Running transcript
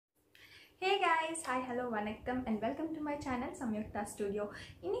guys, hi, hello, vanakkam and welcome to my channel samyukthasstudio.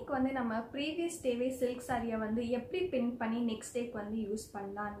 இன்னைக்கு வந்து நம்ம previous day silk saree வந்து எப்படி pin பண்ணி next day வந்து யூஸ்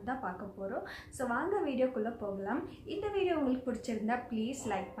பண்ணலாம்னு தான் பார்க்க போறோம். சோ வாங்க வீடியோக்குள்ள போகலாம். இந்த வீடியோ உங்களுக்கு பிடிச்சிருந்தா please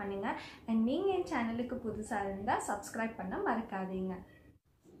like பண்ணுங்க and நீங்க என் சேனலுக்கு புதுசா இருந்தா subscribe பண்ண மறக்காதீங்க.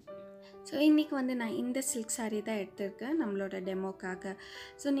 ஸோ இன்றைக்கி வந்து நான் இந்த சில்க் சாரீ தான் எடுத்திருக்கேன் நம்மளோட டெமோக்காக.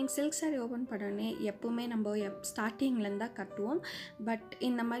 ஸோ நீங்கள் சில்க் சாரீ ஓப்பன் பண்ணோன்னே எப்போவுமே நம்ம ஸ்டார்டிங்லேருந்து தான் கட்டுவோம். பட்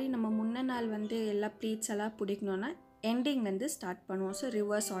இந்த மாதிரி நம்ம முன்ன நாள் வந்து எல்லா ப்ளீட்ஸ் எல்லாம் பிடிக்கணுன்னா எண்டிங்லேருந்து ஸ்டார்ட் பண்ணுவோம். ஸோ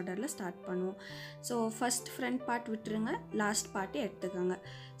ரிவர்ஸ் ஆர்டரில் ஸ்டார்ட் பண்ணுவோம். ஸோ ஃபஸ்ட் ஃப்ரண்ட் பார்ட் விட்டுருங்க, லாஸ்ட் பார்ட்டு எடுத்துக்கோங்க.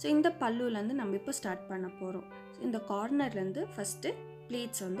 ஸோ இந்த பல்லுலேருந்து நம்ம இப்போ ஸ்டார்ட் பண்ண போகிறோம். இந்த கார்னர்லேருந்து ஃபஸ்ட்டு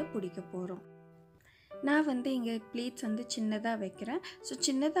ப்ளீட்ஸ் வந்து பிடிக்க போகிறோம். நான் வந்து இங்கே ப்ளீட்ஸ் வந்து சின்னதாக வைக்கிறேன். ஸோ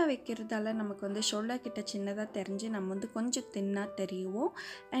சின்னதாக வைக்கிறதால நமக்கு வந்து ஷோல்டர் கிட்ட சின்னதாக தெரிஞ்சு நம்ம வந்து கொஞ்சம் தின்னாக தெரியுவோம்.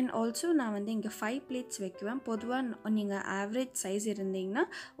 அண்ட் ஆல்சோ நான் வந்து இங்கே 5 ப்ளீட்ஸ் வைக்குவேன். பொதுவாக நீங்கள் ஆவரேஜ் சைஸ் இருந்தீங்கன்னா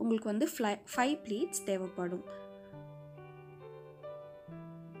உங்களுக்கு வந்து 5 ப்ளீட்ஸ் தேவைப்படும்.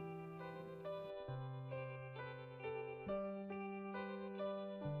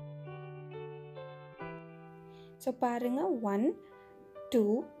 ஸோ பாருங்கள் 1 2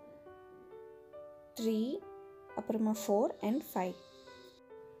 3 அப்புறமா 4 and 5.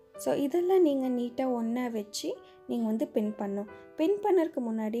 ஸோ இதெல்லாம் நீங்கள் நீட்டாக ஒன்றா வச்சு நீங்கள் வந்து பின் பண்ணணும். பின் பண்ணறதுக்கு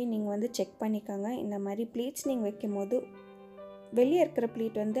முன்னாடி நீங்கள் வந்து செக் பண்ணிக்கோங்க. இந்த மாதிரி ப்ளீட்ஸ் நீங்கள் வைக்கும் போது வெளியே இருக்கிற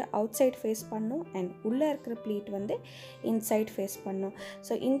ப்ளீட் வந்து அவுட் சைட் ஃபேஸ் பண்ணணும் அண்ட் உள்ளே இருக்கிற ப்ளீட் வந்து இன்சைட் ஃபேஸ் பண்ணணும்.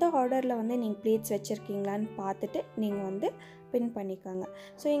 ஸோ இந்த ஆர்டரில் வந்து நீங்கள் ப்ளீட்ஸ் வச்சுருக்கீங்களான்னு பார்த்துட்டு நீங்கள் வந்து பின் பண்ணிக்கோங்க.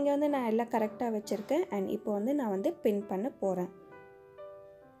 ஸோ இங்கே வந்து நான் எல்லாம் கரெக்டாக வச்சுருக்கேன் அண்ட் இப்போ வந்து நான் வந்து பின் பண்ண போகிறேன்.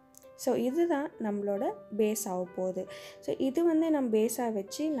 ஸோ இதுதான் நம்மளோட பேஸ் ஆக போகுது. ஸோ இது வந்து நம்ம பேஸாக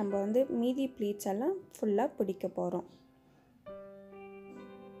வச்சு நம்ம வந்து மீதி ப்ளீட்ஸ் எல்லாம் ஃபுல்லாக பிடிக்க போகிறோம்.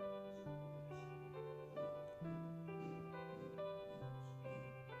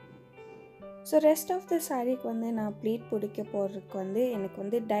 ஸோ ரெஸ்ட் ஆஃப் த சாரீக்கு வந்து நான் ப்ளீட் பிடிக்க போகிறதுக்கு வந்து எனக்கு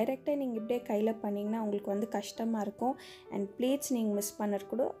வந்து டைரெக்டாக நீங்கள் இப்படியே கையில் பண்ணிங்கன்னா உங்களுக்கு வந்து கஷ்டமாக இருக்கும் அண்ட் ப்ளீட்ஸ் நீங்கள் மிஸ் பண்ணுறது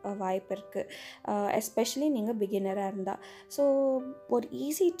கூட வாய்ப்பு இருக்குது, எஸ்பெஷலி நீங்கள் பிகினராக இருந்தால். ஸோ ஒரு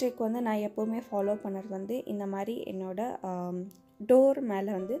ஈஸி ட்ரிக் வந்து நான் எப்போவுமே ஃபாலோ பண்ணுறது வந்து இந்த மாதிரி என்னோடய டோர் மேலே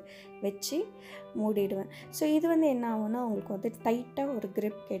வந்து வச்சு மூடிடுவேன். ஸோ இது வந்து என்ன ஆகும்னா உங்களுக்கு வந்து டைட்டாக ஒரு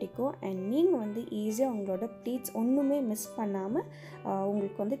க்ரிப் கிடைக்கும் அண்ட் நீங்கள் வந்து ஈஸியாக உங்களோட ப்ளீட்ஸ் ஒன்றுமே மிஸ் பண்ணாமல்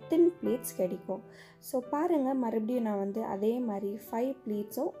உங்களுக்கு வந்து தின் ப்ளீட்ஸ் கிடைக்கும். ஸோ பாருங்கள், மறுபடியும் நான் வந்து அதே மாதிரி 5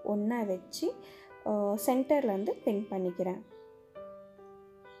 ப்ளீட்ஸும் ஒன்றா வச்சு சென்டரில் வந்து பின் பண்ணிக்கிறேன்.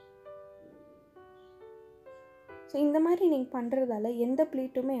 ஸோ இந்த மாதிரி நீங்கள் பண்ணுறதால எந்த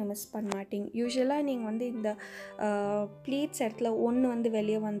ப்ளீட்டுமே மிஸ் பண்ண மாட்டீங்க. யூஸ்வலாக நீங்கள் வந்து இந்த ப்ளீட்ஸ் இடத்துல ஒன்று வந்து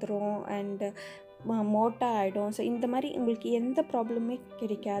வெளியே வந்துடும் அண்டு மோட்டாக ஆகிடும். ஸோ இந்த மாதிரி உங்களுக்கு எந்த ப்ராப்ளமே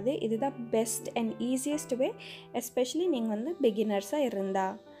கிடைக்காது. இதுதான் best and easiest way, especially நீங்கள் வந்து பிகினர்ஸாக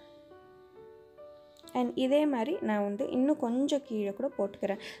இருந்தால். அண்ட் இதே மாதிரி நான் வந்து இன்னும் கொஞ்சம் கீழே கூட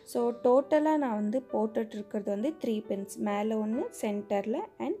போட்டுக்கிறேன். ஸோ டோட்டலாக நான் வந்து போட்டுட்ருக்கிறது வந்து 3 பின்ஸ், மேலே ஒன்று, சென்டரில்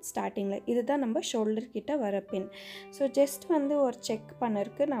அண்ட் ஸ்டார்டிங்கில். இதுதான் நம்ம ஷோல்டர் கிட்ட வர பின். ஸோ ஜஸ்ட் வந்து ஒரு செக்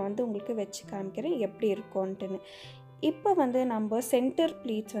பண்ணறதுக்கு நான் வந்து உங்களுக்கு வச்சு காமிக்கிறேன் எப்படி இருக்கும்ன்ட்டுன்னு. இப்போ வந்து நம்ம சென்டர்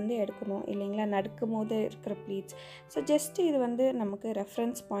ப்ளீட்ஸ் வந்து எடுக்கணும் இல்லைங்களா, நடக்கும் போது இருக்கிற ப்ளீட்ஸ். ஸோ ஜஸ்ட்டு இது வந்து நமக்கு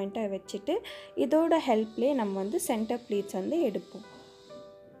ரெஃபரன்ஸ் பாயிண்ட்டாக வச்சுட்டு இதோட ஹெல்ப்லேயே நம்ம வந்து சென்டர் ப்ளீட்ஸ் வந்து எடுப்போம்.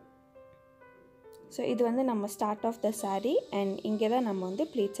 ஸோ இது வந்து நம்ம start of the sari and இங்கே தான் நம்ம வந்து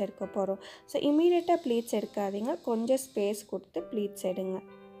ப்ளீட்ஸ் எடுக்க போகிறோம். ஸோ இமீடியட்டாக ப்ளீட்ஸ் எடுக்காதீங்க, கொஞ்சம் ஸ்பேஸ் கொடுத்து ப்ளீட்ஸ் எடுங்க.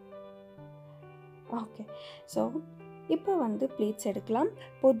 ஓகே, ஸோ இப்போ வந்து ப்ளீட்ஸ் எடுக்கலாம்.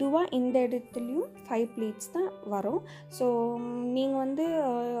 பொதுவாக இந்த இடத்துலையும் 5 ப்ளீட்ஸ் தான் வரும். ஸோ நீங்கள் வந்து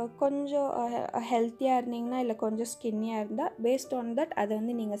கொஞ்சம் ஹெல்த்தியாக இருந்தீங்கன்னா இல்லை கொஞ்சம் ஸ்கின்னியாக இருந்தால் பேஸ்ட் ஆன் தட் அதை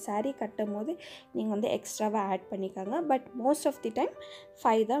வந்து நீங்கள் சாரீ கட்டும் போது நீங்கள் வந்து எக்ஸ்ட்ராவாக ஆட் பண்ணிக்காங்க. But most of the time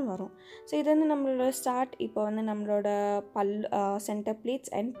 5 தான் வரும். ஸோ இது வந்து நம்மளோட ஸ்டார்ட். இப்போ வந்து நம்மளோட சென்டர்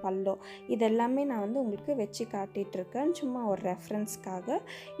ப்ளீட்ஸ் அண்ட் பல்லோ இது எல்லாமே நான் வந்து உங்களுக்கு வச்சு காட்டிகிட்ருக்கேன் சும்மா ஒரு ரெஃபரன்ஸ்க்காக.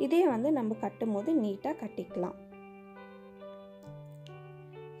 இதே வந்து நம்ம கட்டும் போது நீட்டாக கட்டிக்கலாம்.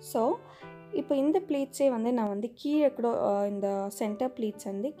 ஸோ இப்போ இந்த ப்ளீட்ஸே வந்து நான் வந்து கீழே கூட இந்த சென்டர் ப்ளீட்ஸ்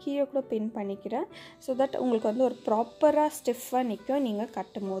வந்து கீழே கூட பின் பண்ணிக்கிறேன். ஸோ தட் உங்களுக்கு வந்து ஒரு ப்ராப்பராக ஸ்டிஃபாக நிற்கும் நீங்கள்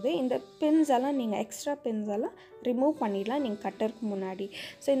கட்டும் போது. இந்த பின்ஸ் எல்லாம் நீங்கள் எக்ஸ்ட்ரா பின்ஸ் எல்லாம் ரிமூவ் பண்ணிடலாம் நீங்கள் கட்டுறதுக்கு முன்னாடி.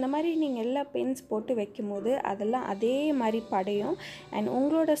 ஸோ இந்த மாதிரி நீங்கள் எல்லா பின்ஸ் போட்டு வைக்கும் போது அதெல்லாம் அதே மாதிரி படையும் அண்ட்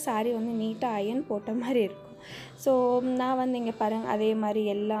உங்களோட சாரீ வந்து நீட்டாக அயன் போட்ட மாதிரி இருக்கும். ஸோ நான் வந்து இங்கே பாருங்கள் அதே மாதிரி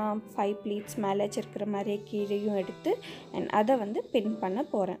எல்லாம் 5 ப்ளீட்ஸ் மேலே வச்சுருக்கிற மாதிரியே கீழேயும் எடுத்து அண்ட் அதை வந்து பின் பண்ண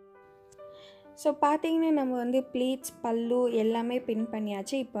போகிறேன். ஸோ பார்த்தீங்கன்னா நம்ம வந்து ப்ளீட்ஸ் பல்லு எல்லாமே பின்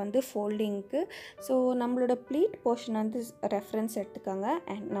பண்ணியாச்சு. இப்போ வந்து ஃபோல்டிங்க்கு ஸோ நம்மளோட ப்ளீட் போர்ஷன் வந்து ரெஃபரன்ஸ் எடுத்துக்கோங்க.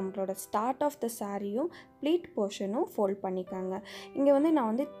 அண்ட் நம்மளோட ஸ்டார்ட் ஆஃப் த சாரியும் ப்ளீட் போர்ஷனும் ஃபோல்ட் பண்ணிக்கோங்க. இங்கே வந்து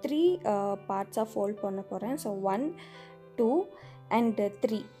நான் வந்து 3 பார்ட்ஸாக ஃபோல்ட் பண்ண போகிறேன். So 1 2 and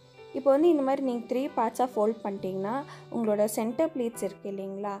 3. இப்போ வந்து இந்த மாதிரி நீங்கள் 3 பார்ட்ஸாக ஃபோல்ட் பண்ணிட்டீங்கன்னா உங்களோட சென்டர் ப்ளீட்ஸ் இருக்குது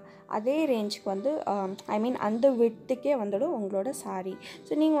இல்லைங்களா, அதே ரேஞ்சுக்கு வந்து அந்த விட்த்துக்கே வந்துடும் உங்களோட சாரீ.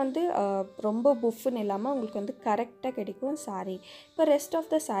 ஸோ நீங்கள் வந்து ரொம்ப புஃப்னு இல்லாமல் உங்களுக்கு வந்து கரெக்டாக கிடைக்கும் சாரீ. இப்போ ரெஸ்ட்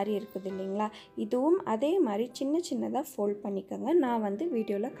ஆஃப் த சாரீ இருக்குது இல்லைங்களா, இதுவும் அதே மாதிரி சின்ன சின்னதாக ஃபோல்ட் பண்ணிக்கோங்க. நான் வந்து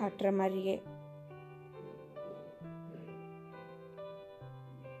வீடியோவில் காட்டுற மாதிரியே.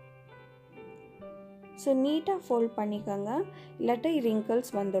 ஸோ நீட்டாக ஃபோல்ட் பண்ணிக்கோங்க, இல்லாட்டி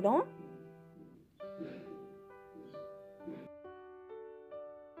ரிங்கிள்ஸ் வந்துடும்.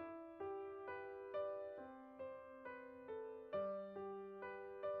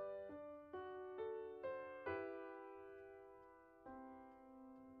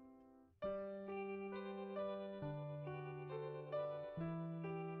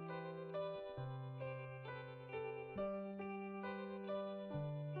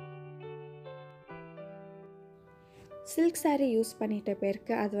 சில்க் சாரீ யூஸ் பண்ணிட்ட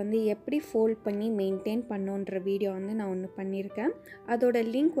பேருக்கு அது வந்து எப்படி ஃபோல்ட் பண்ணி மெயின்டைன் பண்ணுன்ற வீடியோ வந்து நான் ஒன்று பண்ணியிருக்கேன். அதோட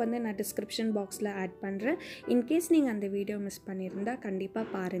லிங்க் வந்து நான் டிஸ்கிரிப்ஷன் பாக்ஸில் ஆட் பண்ணுறேன். இன்கேஸ் நீங்கள் அந்த வீடியோ மிஸ் பண்ணியிருந்தால்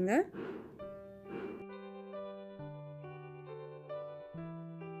கண்டிப்பாக பாருங்கள்.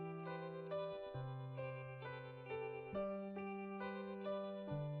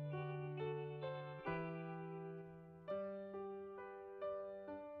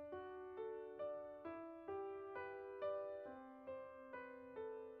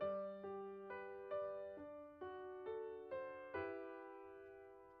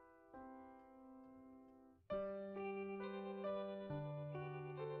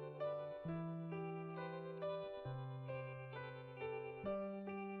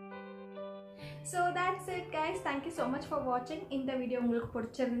 So that's it guys, thank you so much for watching. இந்த வீடியோ உங்களுக்கு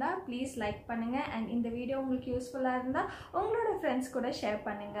பிடிச்சிருந்தா ப்ளீஸ் லைக் பண்ணுங்கள். அண்ட் இந்த வீடியோ உங்களுக்கு யூஸ்ஃபுல்லாக இருந்தால் உங்களோட ஃப்ரெண்ட்ஸ் கூட ஷேர்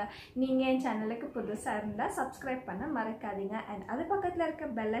பண்ணுங்கள். நீங்கள் என் சேனலுக்கு புதுசாக இருந்தால் சப்ஸ்கிரைப் பண்ண மறக்காதீங்க. அண்ட் அது பக்கத்தில் இருக்க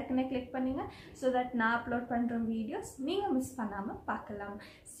பெல் ஐக்கனை கிளிக் பண்ணுங்கள் ஸோ தட் நான் அப்லோட் பண்ணுற வீடியோஸ் நீங்கள் மிஸ் பண்ணாமல் பார்க்கலாம்.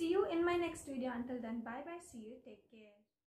 See you in my next video. Until then, bye bye, see you, take care.